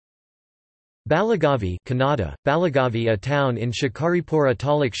Balligavi, Kannada, Balligavi, a town in Shikaripura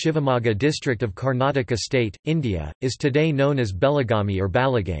Taluk Shivamogga district of Karnataka state, India, is today known as Belagami or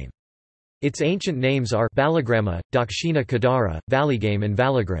Balagame. Its ancient names are Balagrama, Dakshina Kedara, Valligame and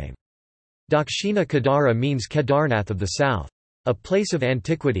Valagrame. Dakshina Kedara means Kedarnath of the south. A place of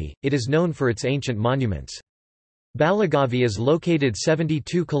antiquity, it is known for its ancient monuments. Balligavi is located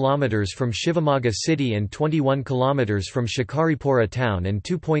 72 km from Shivamogga city and 21 km from Shikaripura town and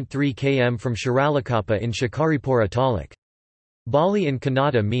 2.3 km from Shiralakappa in Shikaripura Taluk. Bali in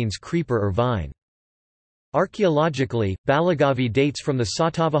Kannada means creeper or vine. Archaeologically, Balligavi dates from the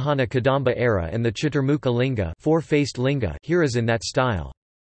Satavahana Kadamba era and the Chaturmukha linga, four-faced linga here is in that style.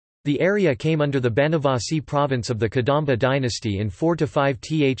 The area came under the Banavasi province of the Kadamba dynasty in 4 to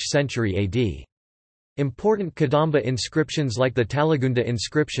 5th century AD. Important Kadamba inscriptions like the Talagunda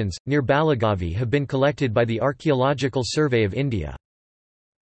inscriptions, near Balligavi have been collected by the Archaeological Survey of India.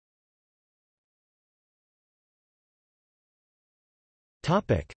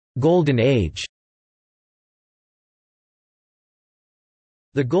 Golden Age.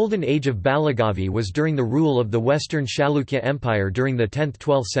 The Golden Age of Balligavi was during the rule of the Western Chalukya Empire during the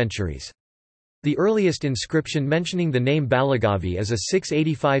 10th–12th centuries. The earliest inscription mentioning the name Balligavi is a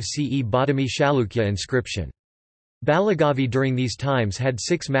 685 CE Badami Chalukya inscription. Balligavi during these times had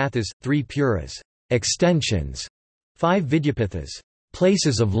 6 mathas, 3 puras extensions, 5 vidyapithas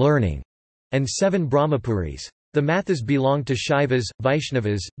places of learning, and 7 brahmapuris. The mathas belonged to Shaivas,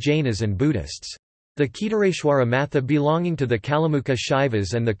 Vaishnavas, Jainas and Buddhists. The Kedaresvara Matha belonging to the Kalamukha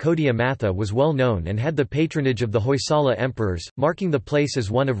Shaivas and the Kodia Matha was well known and had the patronage of the Hoysala emperors, marking the place as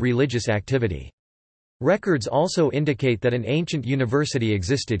one of religious activity. Records also indicate that an ancient university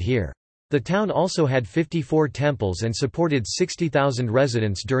existed here. The town also had 54 temples and supported 60,000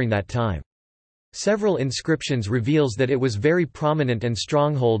 residents during that time. Several inscriptions reveals that it was very prominent and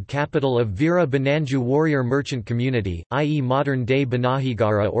stronghold capital of Veera Bananju warrior merchant community, i.e. modern-day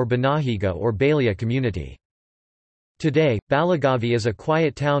Banahigara or Banahiga or Balia community. Today, Balligavi is a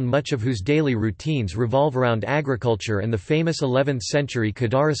quiet town much of whose daily routines revolve around agriculture and the famous 11th-century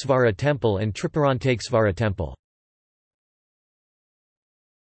Kedaresvara Temple and Tripurantaka Temple.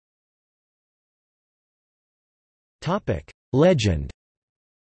 Legend.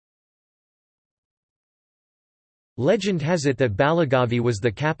 Legend has it that Balligavi was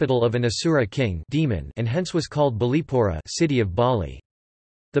the capital of an Asura king demon and hence was called Balipura city of Bali.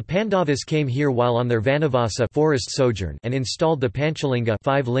 The Pandavas came here while on their Vanavasa forest sojourn and installed the Panchalinga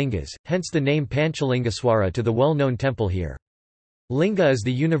 5 lingas, hence the name Panchalingaswara to the well-known temple here. Linga is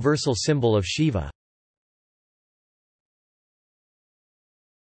the universal symbol of Shiva.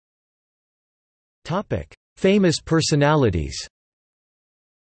 Famous personalities.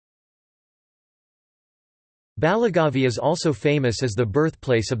 Balligavi is also famous as the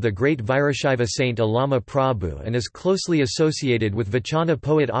birthplace of the great Virashaiva saint Allama Prabhu and is closely associated with Vachana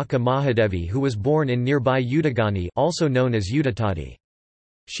poet Akka Mahadevi who was born in nearby Udagani also known as Uditadi.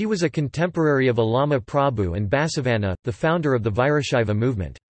 She was a contemporary of Allama Prabhu and Basavana, the founder of the Virashaiva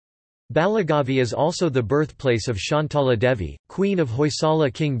movement. Balligavi is also the birthplace of Shantala Devi, queen of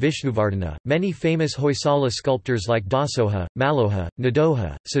Hoysala king Vishnuvardhana. Many famous Hoysala sculptors like Dasoha, Maloha,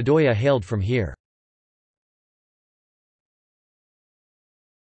 Nadoha, Sadoya hailed from here.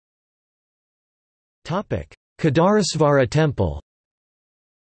 Kedaresvara Temple.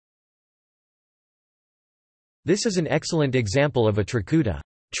 This is an excellent example of a Trikuta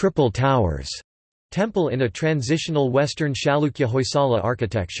triple towers temple in a transitional Western Chalukya Hoysala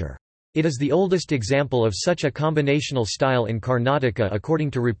architecture. It is the oldest example of such a combinational style in Karnataka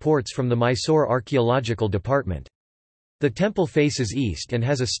according to reports from the Mysore Archaeological Department. The temple faces east and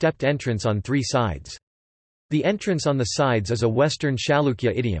has a stepped entrance on 3 sides. The entrance on the sides is a Western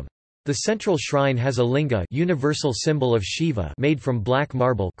Chalukya idiom. The central shrine has a linga universal symbol of Shiva made from black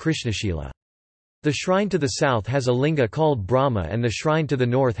marble Krishnashila. The shrine to the south has a linga called Brahma and the shrine to the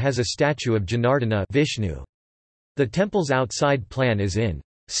north has a statue of Janardana Vishnu. The temple's outside plan is in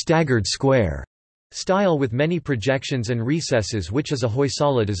staggered square style with many projections and recesses which is a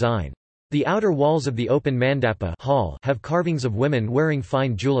Hoysala design. The outer walls of the open mandapa hall have carvings of women wearing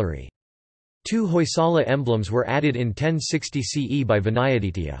fine jewellery. 2 Hoysala emblems were added in 1060 CE by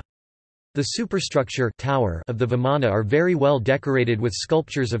Vinayaditya. The superstructure tower of the Vimana are very well decorated with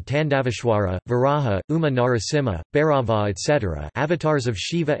sculptures of Tandavishwara, Varaha, Uma Narasimha, Bhairava etc. avatars of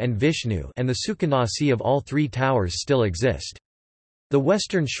Shiva and Vishnu and the Sukhanasi of all 3 towers still exist. The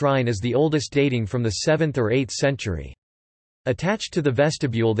western shrine is the oldest dating from the 7th or 8th century. Attached to the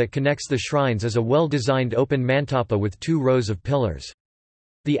vestibule that connects the shrines is a well-designed open mantapa with 2 rows of pillars.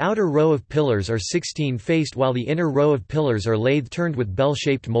 The outer row of pillars are 16-faced while the inner row of pillars are lathe-turned with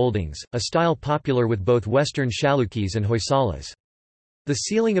bell-shaped moldings, a style popular with both Western Chalukyas and Hoysalas. The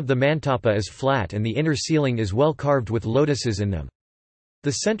ceiling of the mantapa is flat and the inner ceiling is well carved with lotuses in them.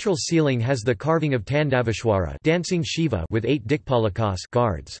 The central ceiling has the carving of Tandavishwara, dancing Shiva, with 8 Dikpalakas,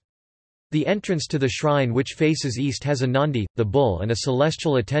 guards. The entrance to the shrine which faces east has a Nandi, the bull, and a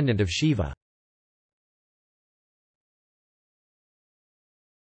celestial attendant of Shiva.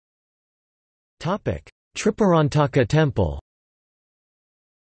 Tripurantaka Temple.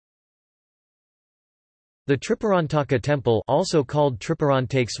 The Tripurantaka Temple, also called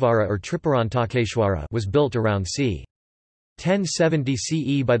Tripurantakesvara or Tripurantakeshwara, was built around c. 1070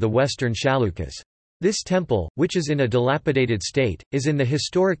 CE by the Western Chalukyas. This temple, which is in a dilapidated state, is in the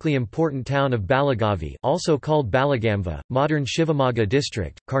historically important town of Balligavi, also called Balligamva, modern Shivamogga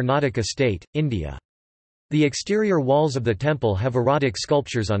district, Karnataka state, India. The exterior walls of the temple have erotic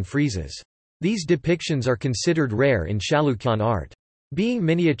sculptures on friezes. These depictions are considered rare in Chalukyan art. Being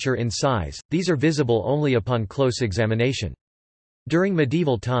miniature in size, these are visible only upon close examination. During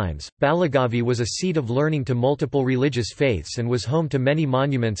medieval times, Balligavi was a seat of learning to multiple religious faiths and was home to many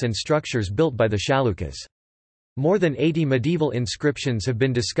monuments and structures built by the Chalukyas. More than 80 medieval inscriptions have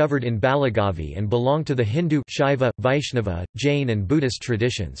been discovered in Balligavi and belong to the Hindu, Shaiva, Vaishnava, Jain and Buddhist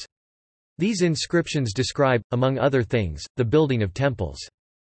traditions. These inscriptions describe, among other things, the building of temples.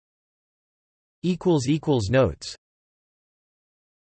 Notes